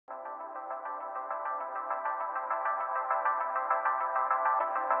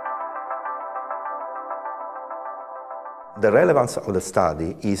The relevance of the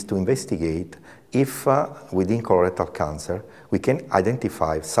study is to investigate if within colorectal cancer we can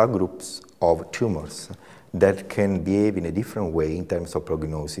identify subgroups of tumors that can behave in a different way in terms of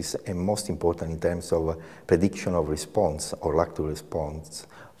prognosis and most important in terms of prediction of response or lack of response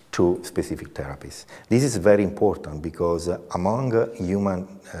to specific therapies. This is very important because among human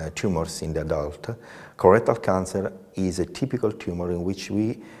tumors in the adult, colorectal cancer is a typical tumor in which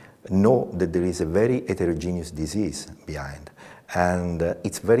we know that there is a very heterogeneous disease behind. And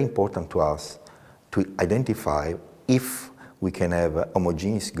it's very important to us to identify if we can have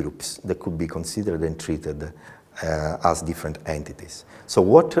homogeneous groups that could be considered and treated as different entities. So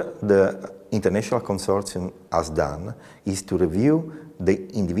what the international consortium has done is to review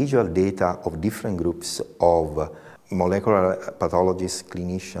the individual data of different groups of molecular pathologists,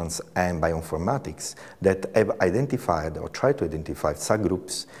 clinicians, and bioinformatics that have identified or tried to identify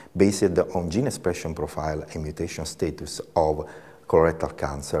subgroups based on gene expression profile and mutation status of colorectal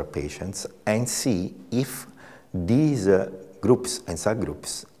cancer patients and see if these groups and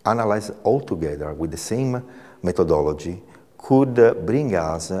subgroups analyzed all together with the same methodology could bring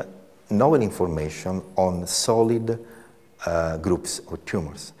us novel information on solid groups of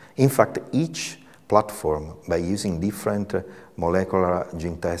tumors. In fact, each platform, by using different molecular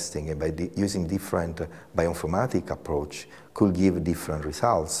gene testing and by using different bioinformatic approach, could give different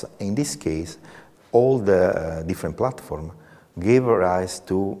results. In this case, all the different platforms gave rise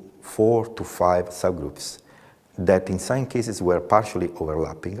to 4 to 5 subgroups that in some cases were partially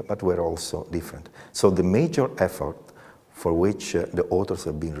overlapping, but were also different. So the major effort for which the authors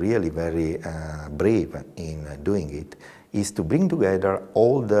have been really very brave in doing it is to bring together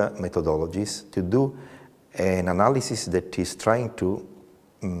all the methodologies to do an analysis that is trying to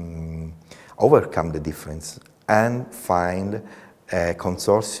overcome the difference and find a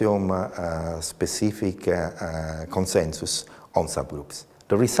consortium-specific consensus on subgroups.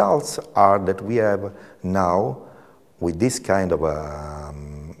 The results are that we have now, with this kind of a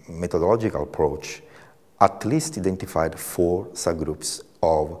methodological approach, at least identified 4 subgroups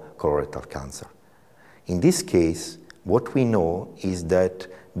of colorectal cancer. In this case, what we know is that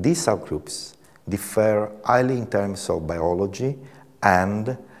these subgroups differ highly in terms of biology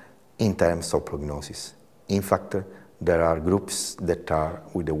and in terms of prognosis. In fact, there are groups that are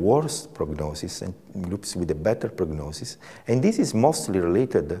with the worst prognosis and groups with a better prognosis, and this is mostly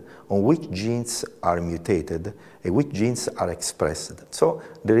related on which genes are mutated and which genes are expressed. So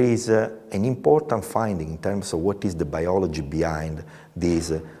there is an important finding in terms of what is the biology behind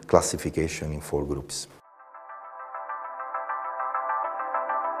this classification in 4 groups.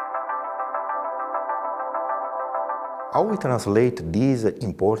 How we translate these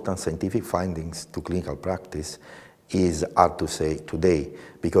important scientific findings to clinical practice is hard to say today,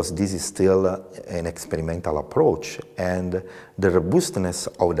 because this is still an experimental approach, and the robustness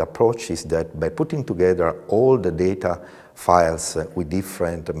of the approach is that by putting together all the data files with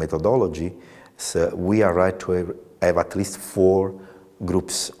different methodology, we are right to have at least 4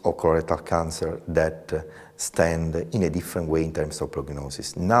 groups of colorectal cancer that stand in a different way in terms of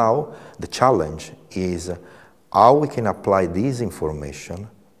prognosis. Now, the challenge is how we can apply this information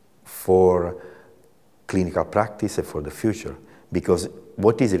for clinical practice and for the future, because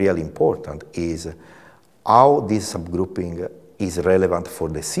what is really important is how this subgrouping is relevant for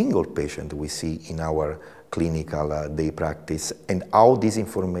the single patient we see in our clinical day practice, and how this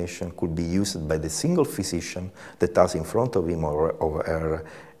information could be used by the single physician that has in front of him or her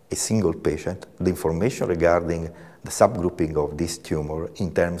a single patient, the information regarding the subgrouping of this tumor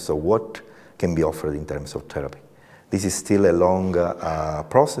in terms of what can be offered in terms of therapy. This is still a long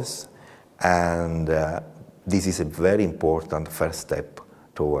process, and this is a very important first step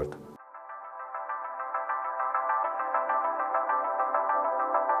toward.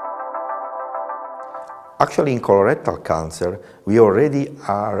 Actually, in colorectal cancer, we already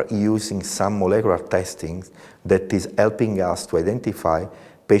are using some molecular testing that is helping us to identify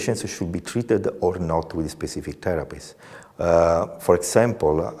patients who should be treated or not with specific therapies. For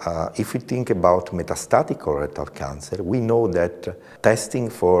example, if we think about metastatic colorectal cancer, we know that testing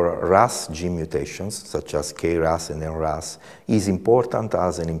for RAS gene mutations, such as KRAS and NRAS, is important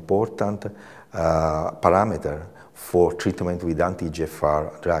as an important parameter for treatment with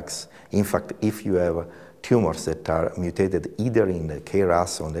anti-EGFR drugs. In fact, if you have tumors that are mutated either in the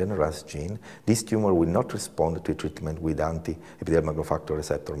KRAS or the NRAS gene, this tumor will not respond to treatment with anti-epidermal growth factor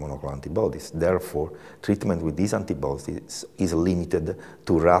receptor monoclonal antibodies. Therefore, treatment with these antibodies is limited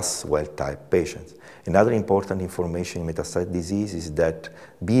to RAS wild-type patients. Another important information in metastatic disease is that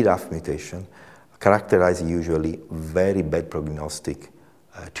BRAF mutation characterizes usually very bad prognostic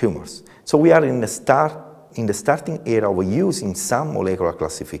tumors. So we are in the start in the starting era of using some molecular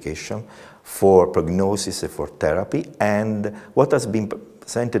classification for prognosis and for therapy, and what has been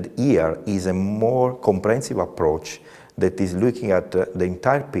presented here is a more comprehensive approach that is looking at the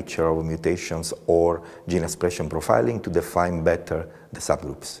entire picture of mutations or gene expression profiling to define better the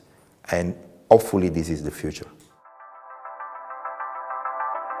subgroups. And hopefully this is the future.